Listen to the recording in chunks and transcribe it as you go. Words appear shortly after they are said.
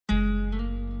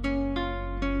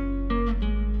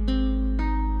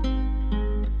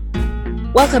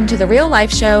Welcome to the Real Life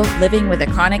Show, Living with a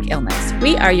Chronic Illness.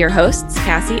 We are your hosts,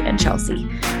 Cassie and Chelsea.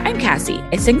 I'm Cassie,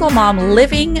 a single mom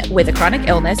living with a chronic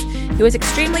illness who is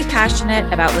extremely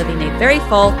passionate about living a very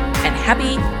full and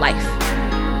happy life.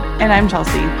 And I'm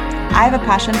Chelsea. I have a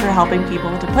passion for helping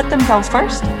people to put themselves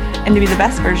first and to be the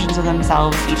best versions of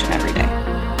themselves each and every day.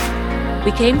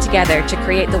 We came together to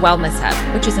create the Wellness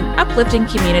Hub, which is an uplifting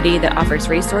community that offers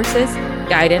resources,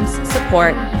 guidance,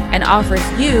 support, and offers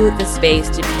you the space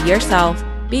to be yourself,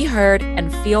 be heard,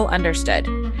 and feel understood.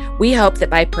 We hope that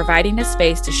by providing a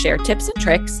space to share tips and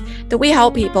tricks, that we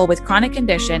help people with chronic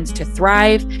conditions to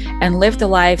thrive and live the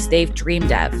lives they've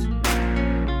dreamed of.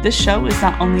 This show is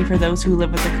not only for those who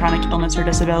live with a chronic illness or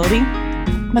disability,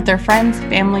 but their friends,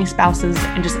 family, spouses,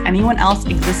 and just anyone else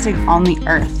existing on the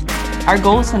earth. Our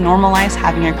goal is to normalize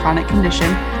having a chronic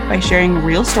condition by sharing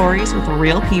real stories with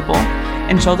real people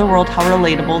and show the world how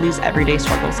relatable these everyday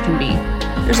struggles can be.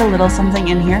 There's a little something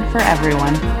in here for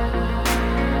everyone.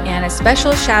 And a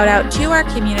special shout out to our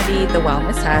community, the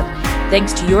Wellness Hub.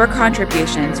 Thanks to your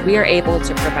contributions, we are able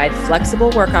to provide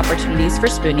flexible work opportunities for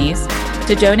Spoonies,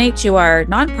 to donate to our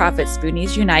nonprofit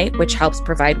Spoonies Unite, which helps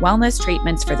provide wellness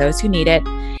treatments for those who need it,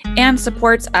 and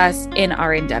supports us in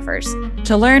our endeavors.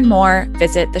 To learn more,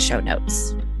 visit the show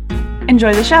notes.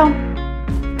 Enjoy the show.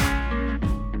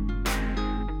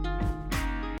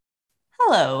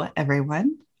 Hello,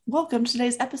 everyone. Welcome to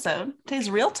today's episode, today's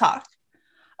real talk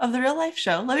of the Real Life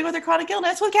Show, Living with a Chronic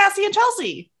Illness with Cassie and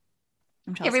Chelsea.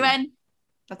 I'm Chelsea. Hey, everyone.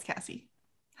 That's Cassie.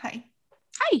 Hi.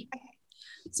 Hi. Okay.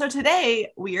 So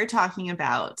today we are talking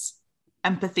about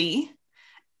empathy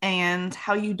and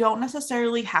how you don't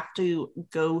necessarily have to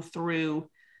go through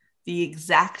the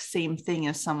exact same thing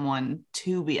as someone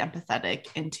to be empathetic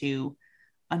and to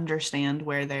understand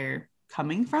where they're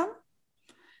coming from.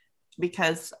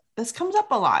 Because this comes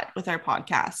up a lot with our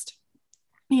podcast.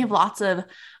 We have lots of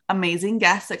amazing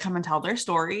guests that come and tell their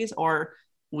stories, or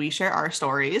we share our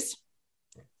stories.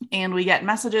 And we get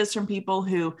messages from people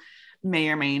who may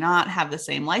or may not have the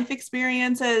same life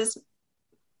experiences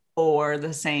or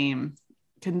the same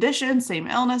conditions, same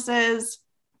illnesses.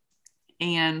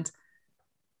 And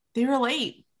they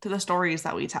relate to the stories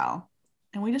that we tell.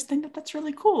 And we just think that that's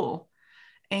really cool.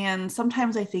 And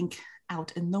sometimes I think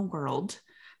out in the world,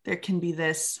 there can be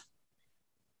this,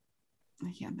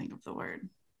 I can't think of the word,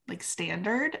 like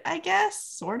standard, I guess,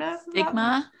 sort of.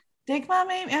 Stigma,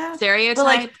 maybe, yeah.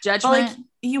 Stereotype, judgment.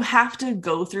 You have to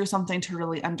go through something to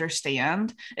really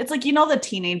understand. It's like, the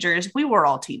teenagers, we were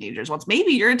all teenagers once.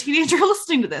 Maybe you're a teenager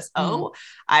listening to this. Oh,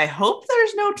 I hope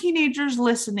there's no teenagers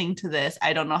listening to this.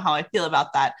 I don't know how I feel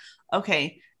about that.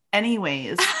 Okay.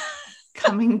 Anyways,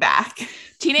 coming back.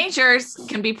 Teenagers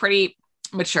can be pretty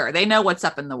mature. They know what's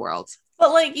up in the world.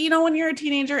 But when you're a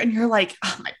teenager and you're like,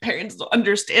 oh, my parents don't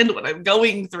understand what I'm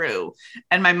going through.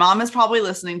 And my mom is probably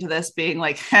listening to this being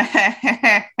like,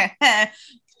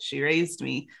 she raised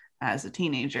me as a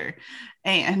teenager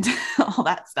and all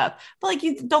that stuff. But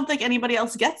you don't think anybody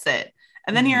else gets it.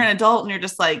 And then you're an adult and you're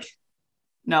just like,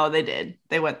 no, they did.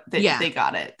 They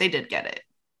got it. They did get it.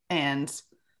 And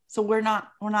so we're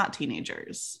not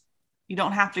teenagers. You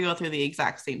don't have to go through the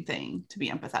exact same thing to be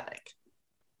empathetic.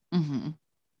 Mm-hmm.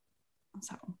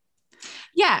 So,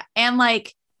 yeah. And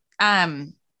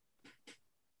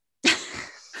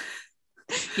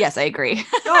yes, I agree.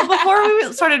 So before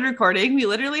we started recording, we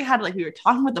literally had we were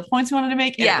talking about the points we wanted to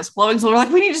make and it was flowing. So we're like,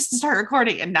 we need just to start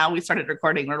recording. And now we started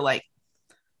recording. We're like,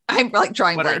 I'm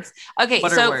drawing blanks. Okay.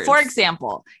 So for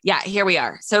example, here we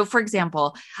are. So for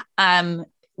example,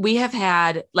 we have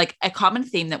had a common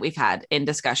theme that we've had in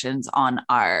discussions on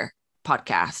our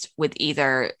podcast with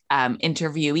either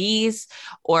interviewees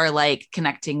or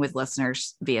connecting with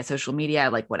listeners via social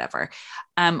media, whatever.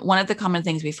 One of the common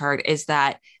things we've heard is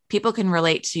that people can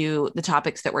relate to the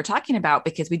topics that we're talking about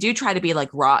because we do try to be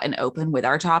raw and open with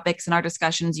our topics and our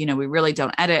discussions. We really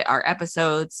don't edit our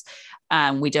episodes.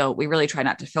 We really try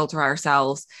not to filter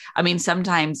ourselves. I mean,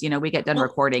 sometimes, we get done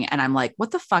recording and I'm like,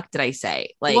 what the fuck did I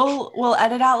say? We'll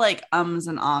edit out ums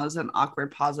and ahs and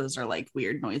awkward pauses or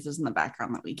weird noises in the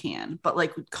background that we can, but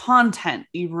with content,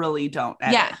 we really don't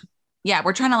edit. Yeah.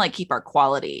 We're trying to keep our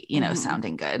quality,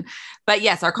 sounding good, but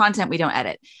yes, our content, we don't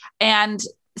edit. And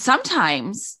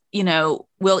sometimes,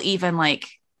 we'll even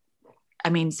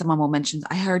someone will mention,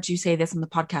 I heard you say this on the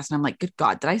podcast. And I'm like, good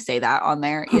God, did I say that on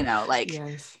there?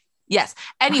 Yes. Yes.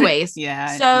 Anyways.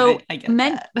 Yeah. So I get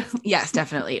that. Yes,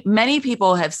 definitely. Many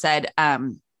people have said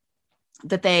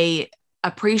that they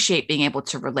appreciate being able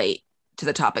to relate to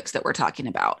the topics that we're talking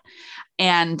about.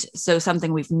 And so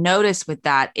something we've noticed with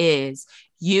that is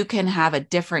you can have a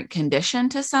different condition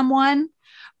to someone,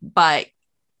 but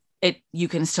you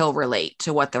can still relate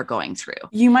to what they're going through.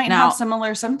 You might have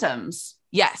similar symptoms.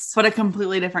 Yes. But a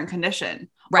completely different condition.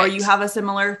 Right. Or you have a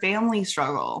similar family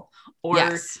struggle or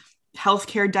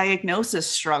healthcare diagnosis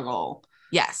struggle.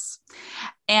 Yes.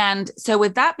 And so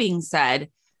with that being said,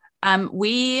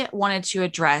 we wanted to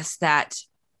address that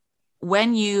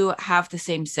when you have the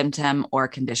same symptom or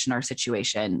condition or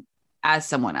situation as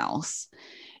someone else,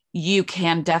 you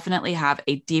can definitely have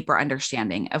a deeper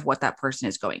understanding of what that person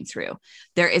is going through.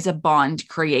 There is a bond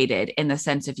created in the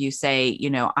sense of you say, you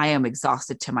know, I am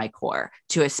exhausted to my core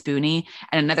to a spoonie,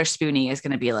 and another spoonie is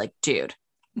going to be like, dude,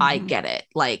 I get it.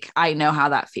 Like, I know how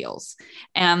that feels.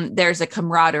 And there's a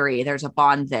camaraderie, there's a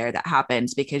bond there that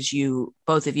happens because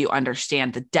both of you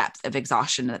understand the depth of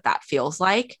exhaustion that feels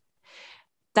like.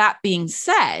 That being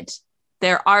said,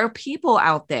 there are people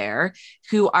out there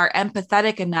who are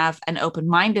empathetic enough and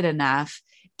open-minded enough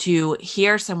to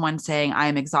hear someone saying, I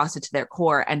am exhausted to their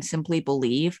core, and simply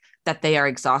believe that they are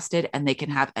exhausted and they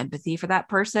can have empathy for that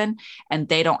person. And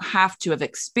they don't have to have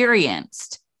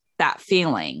experienced that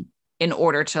feeling in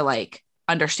order to like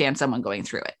understand someone going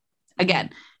through it. Again,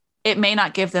 it may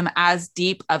not give them as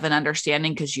deep of an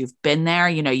understanding because you've been there,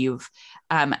 you know, you've,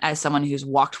 as someone who's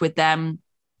walked with them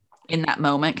in that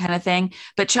moment kind of thing.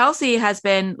 But Chelsea has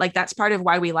been like, that's part of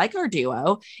why we like our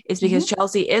duo, is because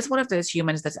Chelsea is one of those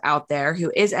humans that's out there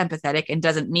who is empathetic and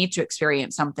doesn't need to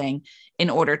experience something in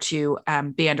order to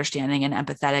be understanding and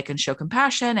empathetic and show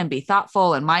compassion and be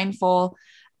thoughtful and mindful.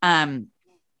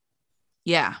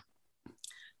 Yeah.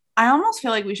 I almost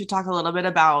feel like we should talk a little bit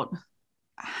about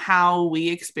how we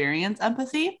experience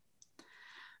empathy,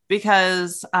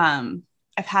 because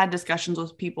I've had discussions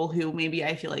with people who maybe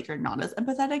I feel like are not as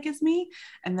empathetic as me.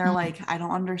 And they're like, I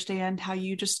don't understand how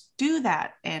you just do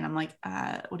that. And I'm like,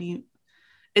 Cassie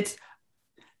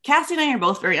and I are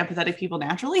both very empathetic people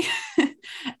naturally.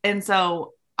 And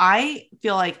so I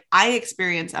feel like I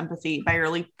experience empathy by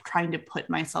really trying to put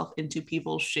myself into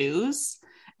people's shoes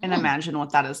and imagine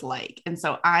what that is like. And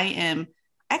so I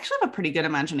actually have a pretty good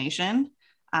imagination.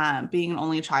 Being an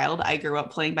only child, I grew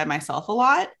up playing by myself a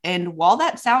lot. And while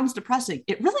that sounds depressing,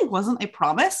 it really wasn't, I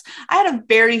promise. I had a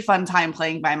very fun time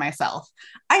playing by myself.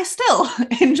 I still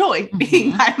enjoy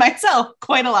being by myself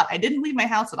quite a lot. I didn't leave my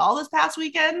house at all this past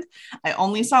weekend. I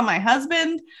only saw my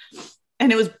husband,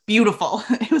 and it was beautiful.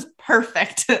 It was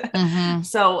perfect.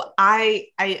 So I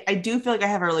do feel like I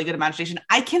have a really good imagination.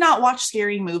 I cannot watch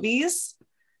scary movies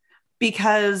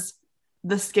because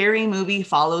the scary movie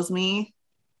follows me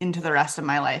into the rest of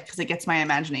my life because it gets my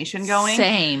imagination going.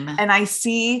 Same. And I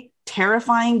see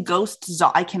terrifying ghosts.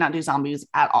 I cannot do zombies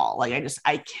at all. Like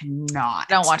I cannot.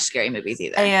 Don't watch scary movies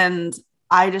either. And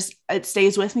it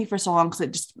stays with me for so long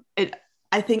because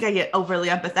I think I get overly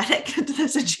empathetic to the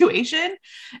situation.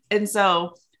 And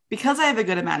so because I have a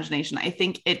good imagination, I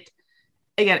think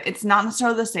it's not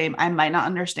necessarily the same. I might not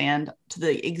understand to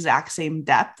the exact same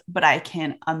depth, but I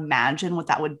can imagine what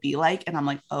that would be like. And I'm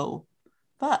like, oh,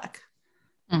 fuck.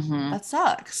 That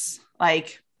sucks.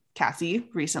 Like Cassie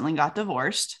recently got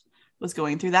divorced, was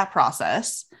going through that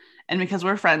process. And because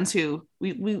we're friends who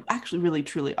we actually really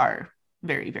truly are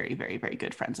very, very, very, very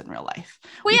good friends in real life.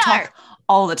 We talk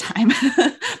all the time,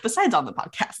 besides on the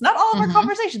podcast. Not all of our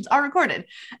conversations are recorded.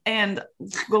 And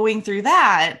going through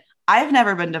that, I've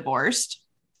never been divorced,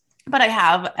 but I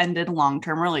have ended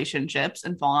long-term relationships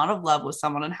and fallen out of love with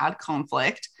someone and had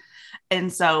conflict.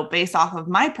 And so based off of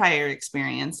my prior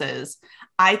experiences,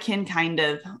 I can kind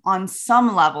of, on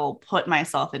some level, put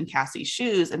myself in Cassie's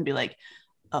shoes and be like,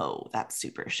 oh, that's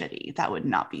super shitty. That would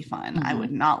not be fun. I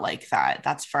would not like that.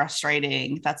 That's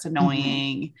frustrating. That's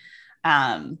annoying.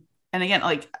 And again,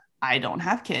 like, I don't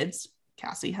have kids.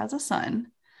 Cassie has a son.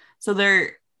 So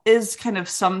there is kind of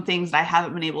some things that I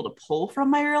haven't been able to pull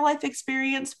from my real life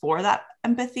experience for that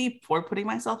empathy, for putting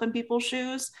myself in people's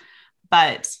shoes.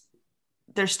 But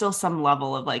there's still some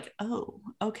level of like, oh,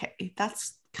 okay,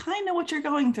 that's kind of what you're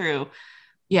going through.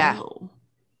 Yeah. Oh.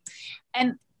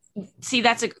 And see,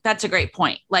 that's a great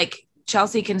point. Like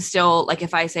Chelsea can still, like,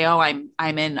 if I say, oh,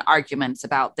 I'm in arguments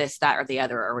about this, that, or the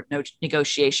other, or no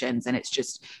negotiations, and it's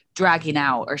just dragging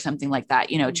out or something like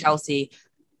that, you know, Chelsea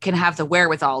can have the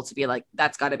wherewithal to be like,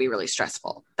 that's got to be really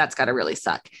stressful. That's got to really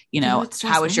suck. You know,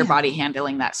 how is your body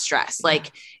handling that stress? Yeah.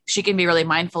 Like she can be really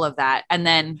mindful of that. And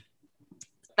then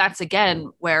that's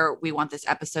again where we want this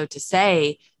episode to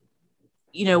say,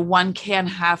 you know, one can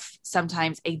have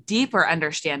sometimes a deeper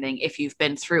understanding if you've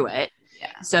been through it.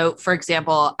 Yeah. So for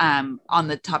example, on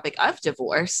the topic of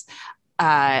divorce,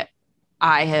 I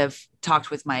have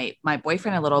talked with my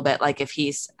boyfriend a little bit, like if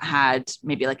he's had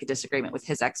maybe like a disagreement with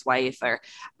his ex-wife or,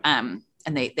 and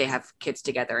they have kids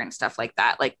together and stuff like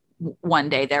that. Like one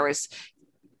day there was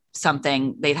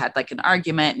something. They'd had like an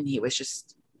argument and he was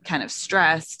just kind of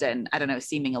stressed and I don't know,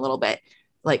 seeming a little bit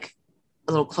like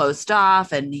a little closed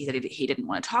off. And he said he didn't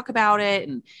want to talk about it.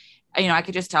 And, you know, I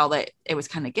could just tell that it was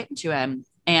kind of getting to him.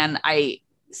 And I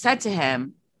said to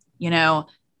him, you know,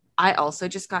 I also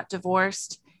just got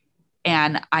divorced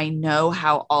and I know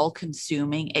how all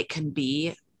consuming it can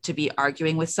be to be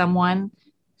arguing with someone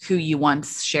who you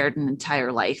once shared an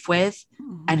entire life with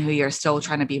and who you're still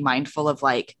trying to be mindful of,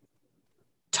 like,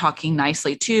 talking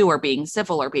nicely to or being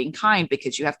civil or being kind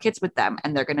because you have kids with them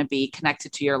and they're going to be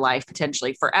connected to your life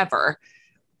potentially forever,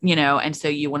 you know? And so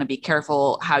you want to be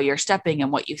careful how you're stepping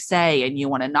and what you say, and you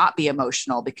want to not be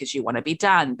emotional because you want to be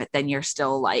done, but then you're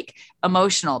still like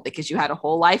emotional because you had a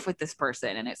whole life with this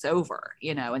person and it's over,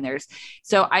 you know? And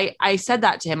so I said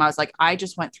that to him. I was like, I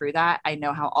just went through that. I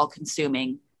know how all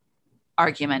consuming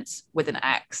arguments with an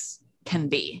ex can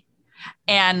be.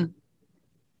 And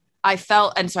I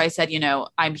felt, and so I said, you know,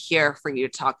 I'm here for you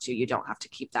to talk to. You don't have to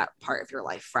keep that part of your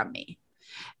life from me.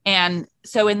 And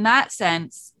so in that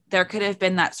sense, there could have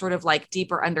been that sort of like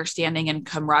deeper understanding and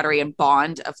camaraderie and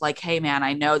bond of like, hey man,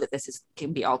 I know that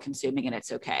can be all consuming and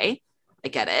it's okay. I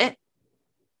get it.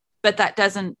 But that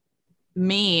doesn't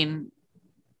mean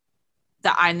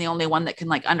that I'm the only one that can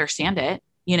like understand it,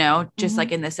 you know, just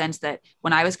like in the sense that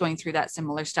when I was going through that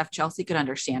similar stuff, Chelsea could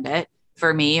understand it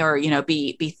for me, or, you know,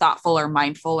 be thoughtful or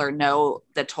mindful or know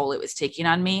the toll it was taking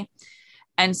on me.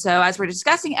 And so as we're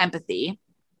discussing empathy,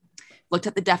 looked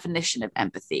at the definition of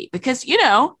empathy because, you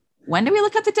know, when do we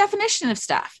look at the definition of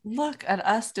stuff? Look at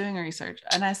us doing research.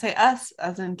 And I say us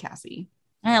as in Cassie.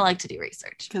 I like to do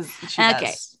research.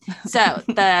 Okay. So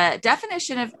the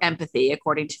definition of empathy,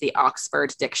 according to the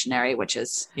Oxford Dictionary, which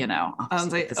is, you know, I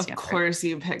was like, of course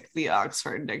you picked the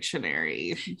Oxford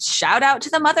Dictionary. Shout out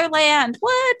to the motherland.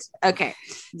 What? Okay.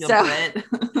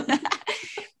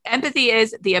 Empathy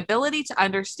is the ability to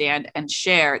understand and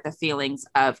share the feelings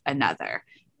of another.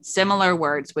 Similar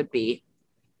words would be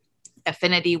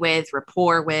affinity with,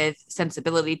 rapport with,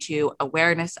 sensibility to,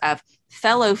 awareness of,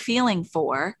 fellow feeling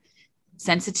for,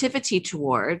 sensitivity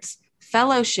towards,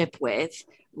 fellowship with,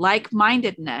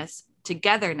 like-mindedness,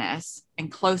 togetherness,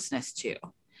 and closeness to,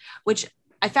 which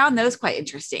I found those quite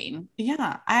interesting.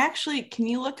 Yeah, can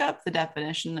you look up the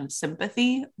definition of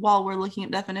sympathy while we're looking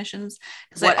at definitions?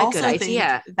 Because I also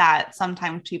think that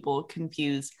sometimes people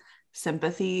confuse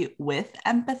sympathy with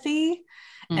empathy.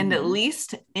 Mm-hmm. And at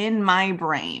least in my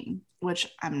brain, which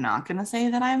I'm not going to say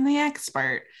that I'm the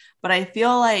expert, but I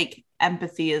feel like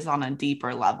empathy is on a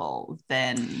deeper level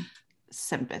than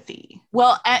sympathy.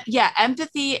 Well,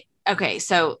 empathy. Okay.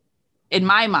 So in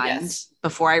my mind,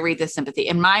 before I read the sympathy,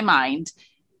 in my mind,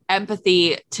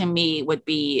 empathy to me would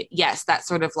be, yes, that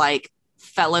sort of like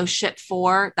fellowship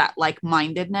for, that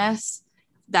like-mindedness,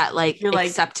 that like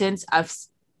acceptance of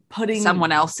putting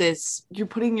someone else's. You're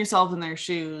putting yourself in their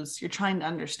shoes. You're trying to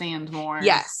understand more.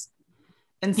 Yes.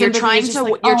 And you're trying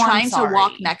to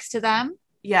walk next to them.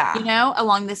 Yeah. You know,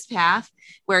 along this path.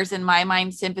 Whereas in my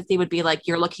mind, sympathy would be like,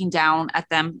 you're looking down at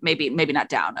them, maybe not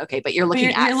down. Okay. But you're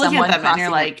looking at someone crossing,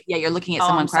 you're like, you're looking at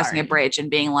someone crossing a bridge and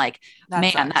being like,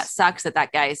 that sucks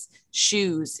that guy's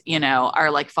shoes, you know, are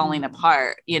like falling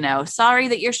apart, you know, sorry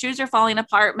that your shoes are falling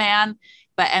apart, man.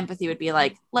 But empathy would be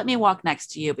like, let me walk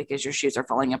next to you because your shoes are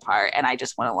falling apart. And I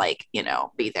just want to like, you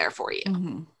know, be there for you.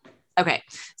 Mm-hmm. Okay.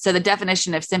 So the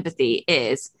definition of sympathy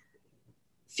is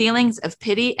feelings of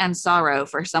pity and sorrow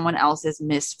for someone else's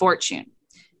misfortune.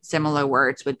 Similar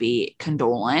words would be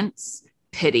condolence,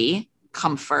 pity,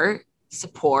 comfort,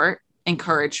 support,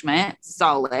 encouragement,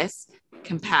 solace,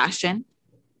 compassion,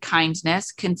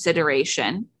 kindness,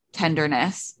 consideration,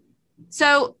 tenderness.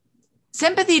 So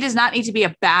sympathy does not need to be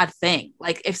a bad thing.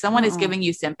 Like if someone is giving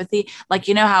you sympathy, like,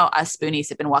 you know how us spoonies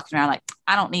have been walking around like,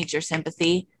 I don't need your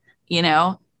sympathy, you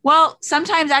know? Well,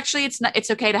 sometimes actually it's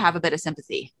okay to have a bit of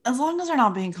sympathy. As long as they're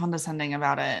not being condescending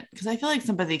about it. Because I feel like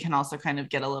sympathy can also kind of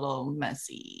get a little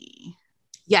messy.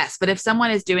 Yes, but if someone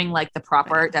is doing like the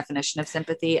proper definition of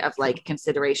sympathy of like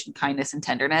consideration, kindness, and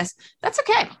tenderness, that's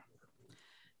okay.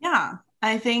 Yeah,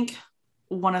 I think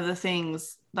one of the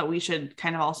things that we should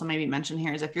kind of also maybe mention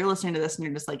here is if you're listening to this and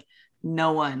you're just like,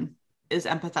 no one is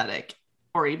empathetic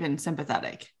or even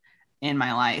sympathetic in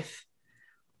my life,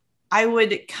 I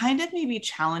would kind of maybe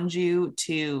challenge you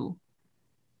to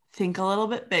think a little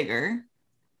bit bigger.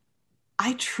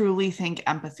 I truly think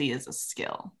empathy is a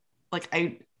skill. Like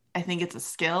I think it's a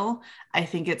skill. I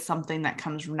think it's something that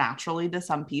comes naturally to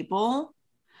some people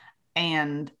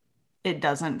and it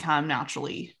doesn't come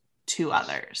naturally to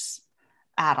others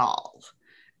at all.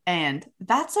 And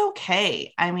that's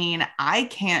okay. I mean, I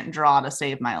can't draw to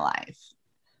save my life.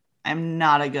 I'm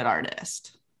not a good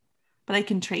artist. but I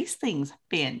can trace things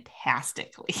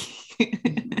fantastically.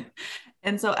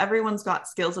 And so everyone's got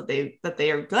skills that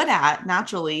they are good at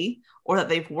naturally, or that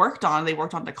they've worked on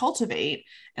to cultivate.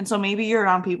 And so maybe you're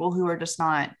around people who are just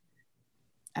not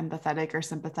empathetic or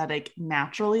sympathetic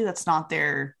naturally. That's not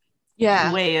their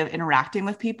way of interacting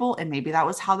with people. And maybe that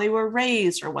was how they were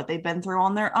raised or what they've been through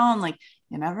on their own. Like,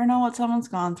 you never know what someone's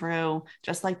gone through,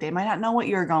 just like they might not know what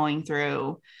you're going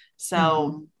through.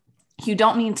 So you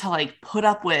don't need to like put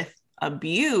up with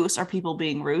abuse or people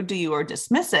being rude to you or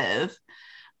dismissive.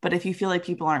 But if you feel like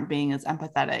people aren't being as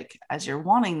empathetic as you're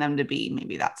wanting them to be,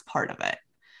 maybe that's part of it.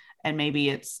 And maybe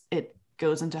it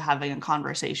goes into having a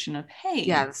conversation of, hey,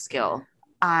 the skill.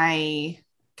 I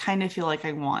kind of feel like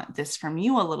I want this from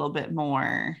you a little bit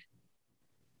more.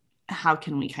 How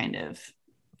can we kind of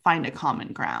find a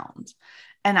common ground?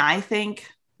 And I think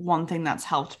one thing that's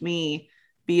helped me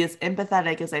be as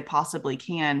empathetic as I possibly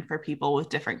can for people with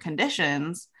different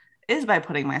conditions is by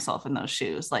putting myself in those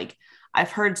shoes. Like,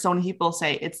 I've heard so many people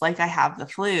say it's like I have the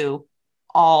flu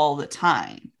all the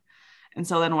time. And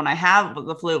so then when I have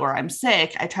the flu or I'm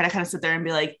sick, I try to kind of sit there and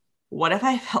be like, what if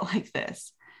I felt like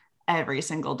this every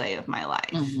single day of my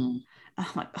life? I'm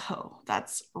like, oh,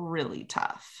 that's really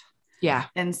tough. Yeah.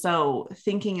 And so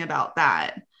thinking about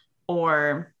that,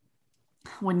 or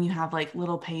when you have like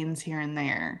little pains here and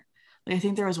there, like I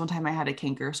think there was one time I had a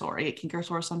canker sore. I get canker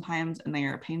sores sometimes and they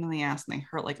are a pain in the ass and they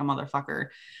hurt like a motherfucker.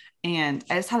 And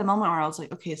I just had a moment where I was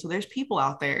like, okay, so there's people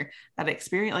out there that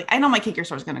experience, like, I know my canker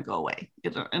sore is going to go away.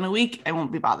 In a week, it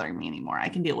won't be bothering me anymore. I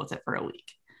can deal with it for a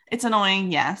week. It's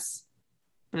annoying, yes,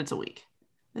 but it's a week.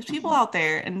 There's people out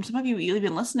there, and some of you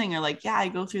even listening are like, yeah, I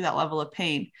go through that level of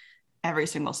pain every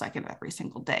single second, every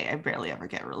single day. I barely ever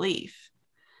get relief.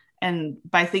 And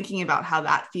by thinking about how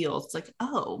that feels, it's like,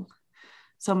 oh,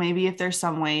 so maybe if there's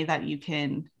some way that you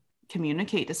can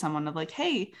communicate to someone of like,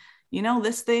 hey, you know,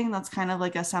 this thing that's kind of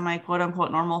like a semi quote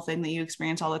unquote normal thing that you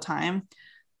experience all the time,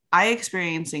 I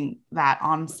experiencing that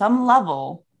on some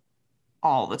level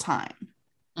all the time.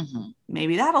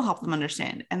 Maybe that'll help them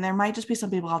understand. And there might just be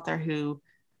some people out there who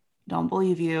don't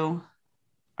believe you,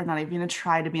 are not even going to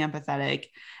try to be empathetic.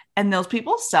 And those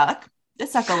people suck. They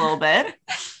suck a little bit.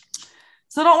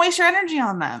 So don't waste your energy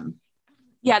on them.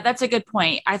 Yeah, that's a good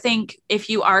point. I think if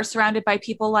you are surrounded by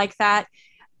people like that,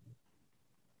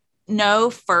 know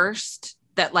first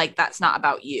that like that's not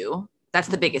about you. That's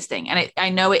the biggest thing. And I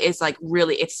know it is like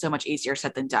really, it's so much easier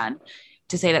said than done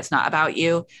to say that's not about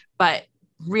you, but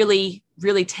really,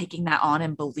 really taking that on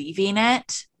and believing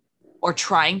it or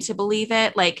trying to believe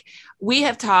it. Like we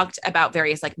have talked about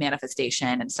various like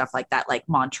manifestation and stuff like that, like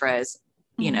mantras.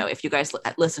 You know, if you guys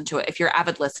listen to it, if you're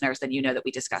avid listeners, then you know that we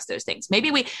discuss those things.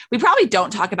 Maybe we probably don't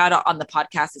talk about it on the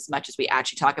podcast as much as we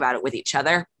actually talk about it with each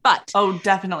other, but. Oh,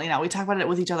 definitely not. We talk about it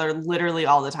with each other literally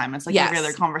all the time. It's like every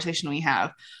other conversation we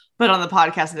have, but on the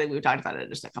podcast, I think we've talked about it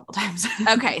just a couple times.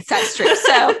 Okay. So that's true.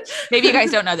 So maybe you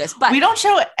guys don't know this, but we don't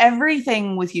show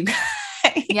everything with you guys.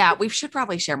 Yeah, we should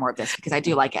probably share more of this because I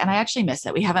do like it. And I actually miss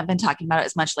it. We haven't been talking about it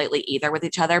as much lately either with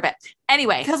each other. But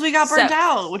anyway. Because we got burnt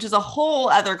out, which is a whole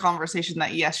other conversation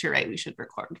that, yes, you're right, we should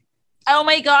record. Oh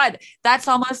my God. That's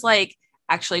almost like,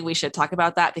 actually, we should talk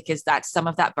about that because that's some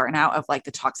of that burnout of like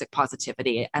the toxic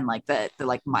positivity and like the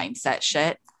like mindset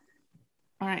shit.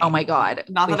 All right. Oh my God.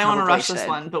 Not that I want to rush this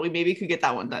one, but we maybe could get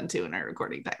that one done too in our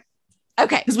recording time.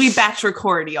 Okay. Because we batch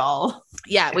record, y'all.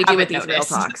 Yeah, we do with these real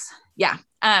talks. Yeah.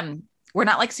 We're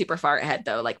not like super far ahead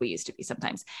though, like we used to be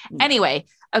sometimes. Anyway,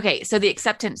 okay. So the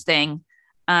acceptance thing,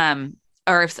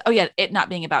 it not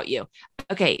being about you.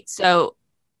 Okay. So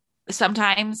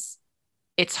sometimes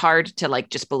it's hard to like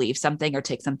just believe something or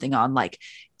take something on, like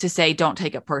to say, don't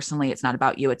take it personally. It's not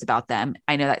about you. It's about them.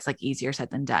 I know that's like easier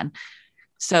said than done.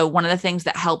 So one of the things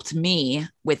that helped me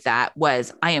with that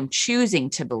was I am choosing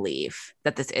to believe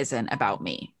that this isn't about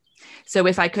me. So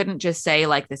if I couldn't just say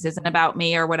like, this isn't about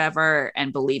me or whatever,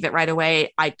 and believe it right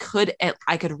away, I could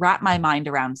wrap my mind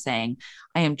around saying,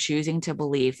 I am choosing to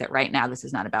believe that right now, this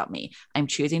is not about me. I'm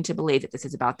choosing to believe that this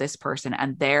is about this person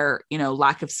and their,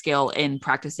 lack of skill in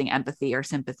practicing empathy or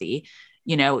sympathy.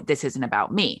 This isn't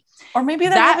about me. Or maybe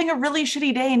they're having a really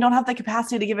shitty day and don't have the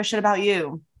capacity to give a shit about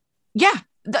you. Yeah.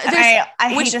 I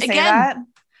hate to say that.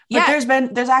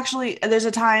 But there's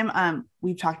a time,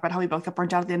 we've talked about how we both got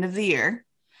burnt out at the end of the year.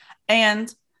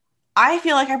 And I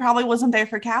feel like I probably wasn't there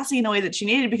for Cassie in a way that she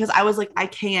needed because I was like, I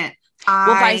can't.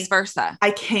 Vice versa.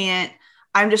 I can't.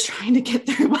 I'm just trying to get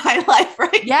through my life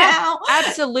right now.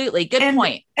 Absolutely. Good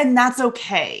point. And that's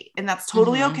okay. And that's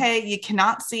totally okay. You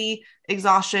cannot see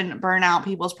exhaustion, burnout,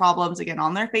 people's problems again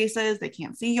on their faces. They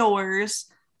can't see yours.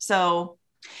 So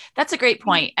that's a great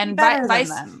point. And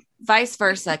vice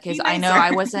versa. Cause I know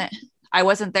I wasn't I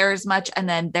wasn't there as much. And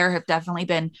then there have definitely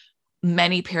been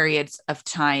many periods of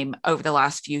time over the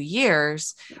last few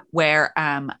years where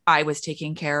I was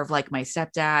taking care of like my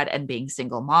stepdad and being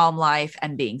single mom life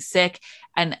and being sick.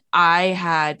 And I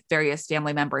had various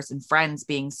family members and friends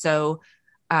being so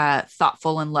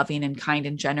thoughtful and loving and kind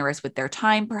and generous with their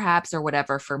time, perhaps, or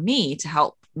whatever, for me to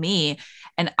help me.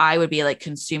 And I would be like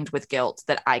consumed with guilt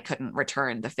that I couldn't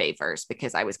return the favors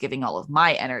because I was giving all of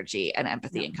my energy and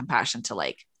empathy and compassion to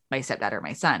like my stepdad or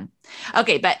my son.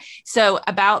 Okay. But so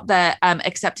about the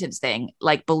acceptance thing,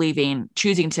 like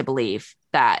choosing to believe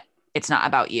that it's not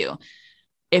about you.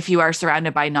 If you are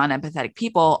surrounded by non-empathetic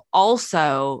people,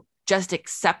 also just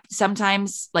accept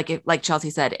sometimes, like Chelsea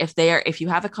said, if you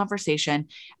have a conversation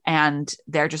and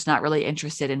they're just not really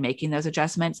interested in making those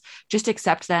adjustments, just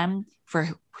accept them for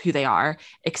who they are,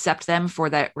 accept them for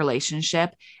that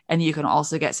relationship. And you can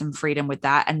also get some freedom with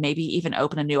that and maybe even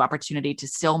open a new opportunity to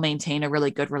still maintain a really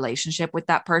good relationship with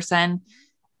that person,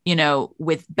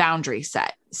 with boundaries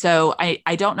set. So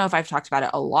I don't know if I've talked about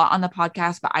it a lot on the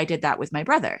podcast, but I did that with my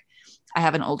brother. I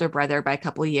have an older brother by a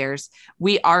couple of years.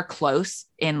 We are close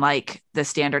in like the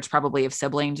standards probably of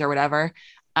siblings or whatever.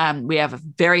 We have a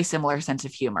very similar sense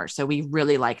of humor. So we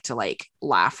really like to like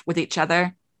laugh with each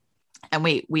other and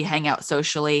we hang out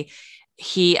socially.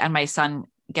 He and my son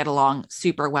get along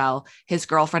super well. His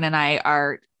girlfriend and I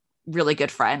are really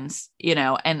good friends,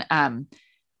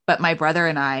 but my brother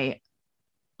and I,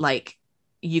 like,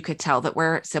 you could tell that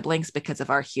we're siblings because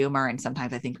of our humor. And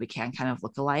sometimes I think we can kind of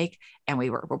look alike, and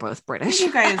we're both British.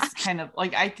 You guys kind of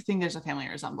like, I think there's a family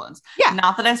resemblance. Yeah.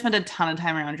 Not that I spent a ton of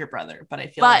time around your brother, but I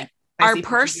feel like our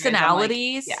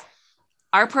personalities,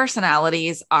 our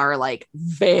personalities are like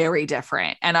very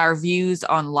different, and our views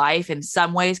on life in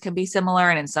some ways can be similar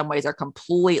and in some ways are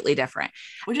completely different,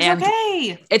 which is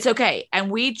okay. It's okay.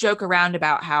 And we joke around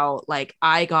about how like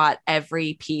I got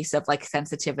every piece of like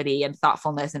sensitivity and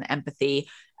thoughtfulness and empathy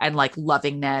and like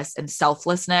lovingness and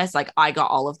selflessness. Like I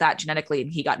got all of that genetically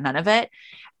and he got none of it.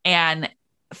 And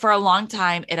for a long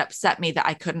time, it upset me that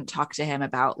I couldn't talk to him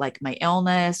about like my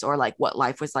illness or like what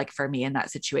life was like for me in that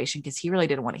situation, because he really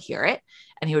didn't want to hear it.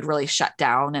 And he would really shut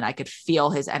down, and I could feel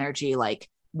his energy like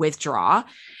withdraw.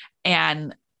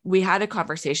 And we had a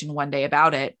conversation one day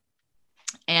about it.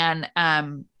 And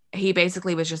he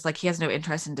basically was just like, he has no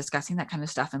interest in discussing that kind of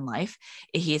stuff in life.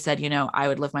 He said, I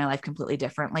would live my life completely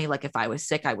differently. Like if I was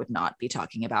sick, I would not be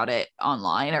talking about it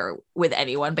online or with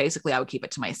anyone. Basically, I would keep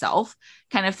it to myself,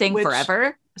 kind of thing. Which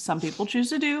forever. Some people choose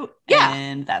to do. Yeah.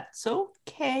 And that's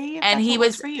okay. And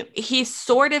he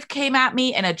sort of came at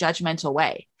me in a judgmental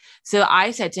way. So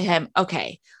I said to him,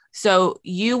 okay, so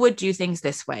you would do things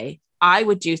this way. I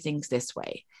would do things this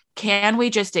way. Can we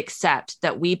just accept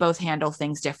that we both handle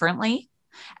things differently?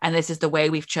 And this is the way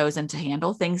we've chosen to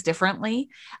handle things differently,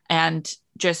 and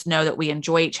just know that we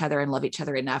enjoy each other and love each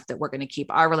other enough that we're going to keep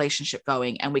our relationship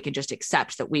going. And we can just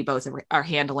accept that we both are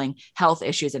handling health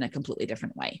issues in a completely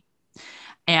different way.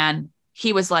 And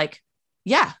he was like,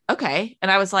 yeah, okay.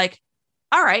 And I was like,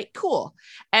 all right, cool.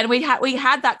 And we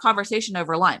had that conversation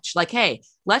over lunch. Like, hey,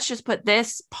 let's just put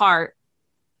this part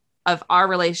of our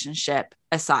relationship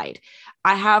aside.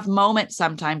 I have moments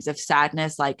sometimes of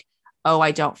sadness, like, oh,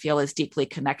 I don't feel as deeply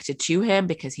connected to him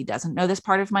because he doesn't know this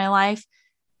part of my life.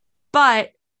 But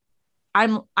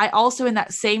I also, in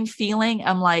that same feeling,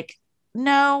 I'm like,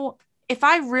 no, if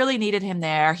I really needed him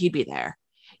there, he'd be there.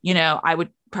 I would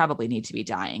probably need to be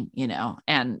dying,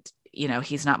 and,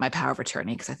 he's not my power of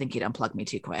attorney because I think he'd unplug me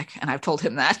too quick. And I've told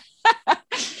him that,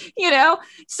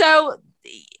 so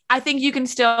I think you can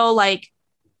still, like,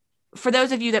 for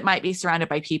those of you that might be surrounded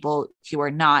by people who are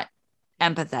not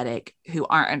empathetic, who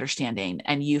aren't understanding,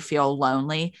 and you feel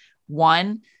lonely,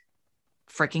 one,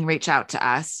 freaking reach out to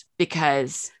us,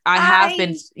 because I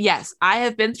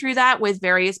have been through that with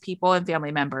various people and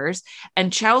family members.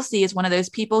 And Chelsea is one of those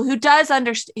people who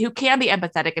who can be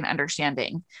empathetic and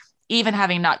understanding, even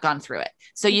having not gone through it.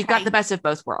 So you've got the best of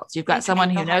both worlds. You've got someone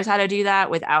who knows how to do that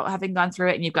without having gone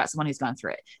through it, and you've got someone who's gone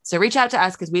through it. So reach out to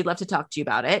us because we'd love to talk to you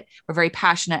about it. We're very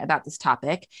passionate about this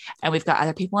topic, and we've got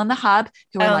other people in the hub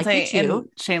who are like you too.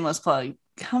 Shameless plug.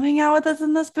 Coming out with us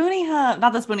in the Spoonie Hub.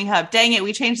 Not the Spoonie Hub. Dang it.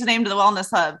 We changed the name to the Wellness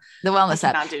Hub. The Wellness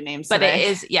Hub. Not do names but today.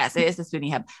 It is the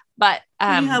Spoonie Hub. But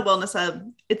Spoonie Hub, Wellness Hub.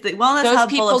 It's the Wellness those Hub.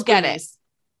 People full of get it.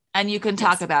 And you can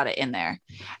talk about it in there.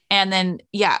 And then,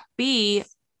 B,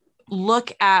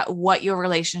 look at what your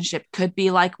relationship could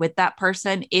be like with that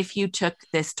person if you took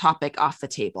this topic off the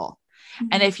table. Mm-hmm.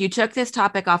 And if you took this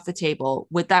topic off the table,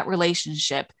 would that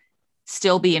relationship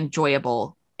still be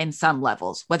enjoyable in some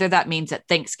levels, whether that means at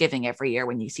Thanksgiving every year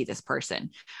when you see this person,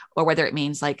 or whether it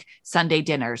means like Sunday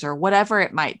dinners or whatever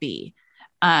it might be.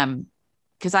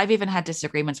 because I've even had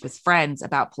disagreements with friends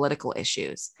about political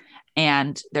issues.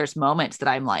 And there's moments that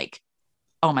I'm like,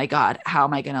 oh my God, how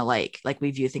am I going to like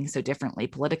we view things so differently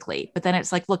politically. But then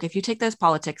it's like, look, if you take those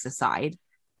politics aside,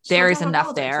 there is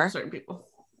enough there.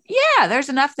 Yeah, there's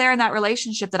enough there in that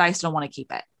relationship that I still want to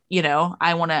keep it. You know,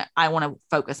 I want to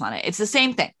focus on it. It's the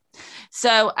same thing.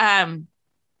 So,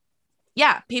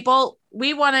 yeah, people,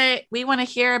 we want to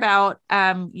hear about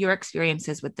your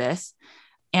experiences with this,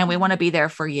 and we want to be there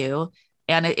for you.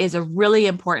 And it is a really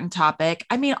important topic.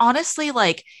 I mean, honestly,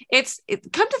 like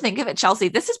come to think of it, Chelsea,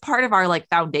 this is part of our like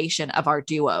foundation of our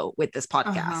duo with this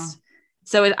podcast.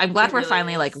 So I'm glad we're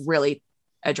finally like really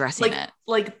addressing it.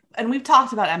 Like, and we've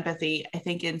talked about empathy, I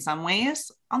think, in some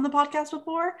ways on the podcast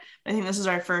before. I think this is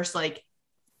our first like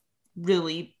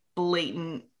really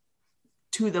blatant,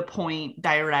 to the point,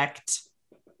 direct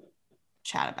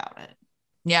chat about it.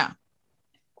 Yeah.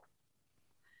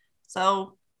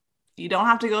 So you don't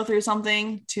have to go through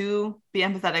something to be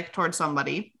empathetic towards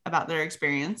somebody about their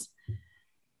experience.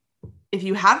 If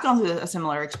you have gone through a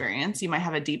similar experience, you might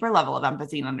have a deeper level of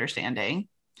empathy and understanding.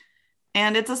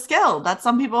 And it's a skill that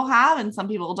some people have and some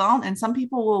people don't. And some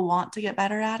people will want to get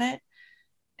better at it,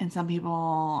 and some people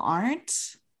aren't.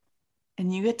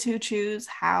 And you get to choose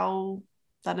how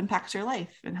that impacts your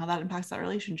life and how that impacts that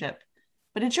relationship.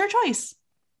 But it's your choice.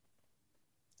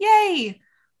 Yay!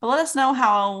 But let us know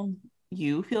how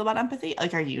you feel about empathy.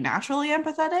 Like, are you naturally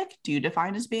empathetic? Do you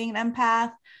define as being an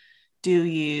empath? Do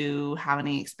you have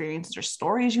any experiences or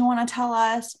stories you want to tell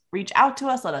us? Reach out to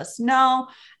us. Let us know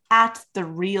at The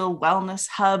Real Wellness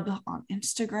Hub on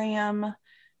Instagram.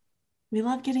 We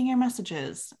love getting your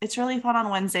messages. It's really fun on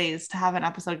Wednesdays to have an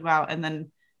episode go out and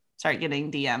then start getting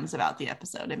DMs about the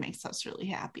episode. It makes us really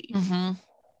happy. Mm-hmm.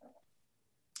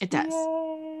 It does.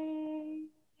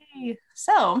 Yay.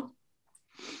 So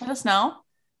let us know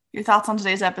your thoughts on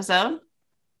today's episode,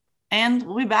 and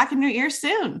we'll be back in your ears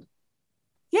soon.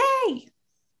 Yay!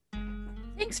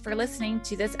 Thanks for listening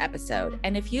to this episode.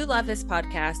 And if you love this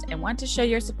podcast and want to show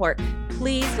your support,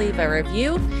 please leave a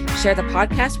review, share the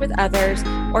podcast with others,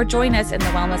 or join us in the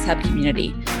Wellness Hub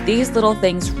community. These little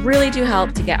things really do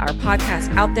help to get our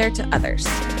podcast out there to others.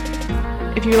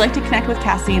 If you'd like to connect with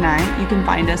Cassie and I, you can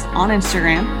find us on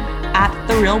Instagram at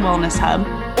The Real Wellness Hub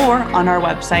or on our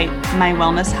website,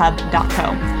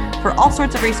 mywellnesshub.co, for all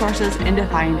sorts of resources and to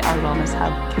find our Wellness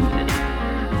Hub community.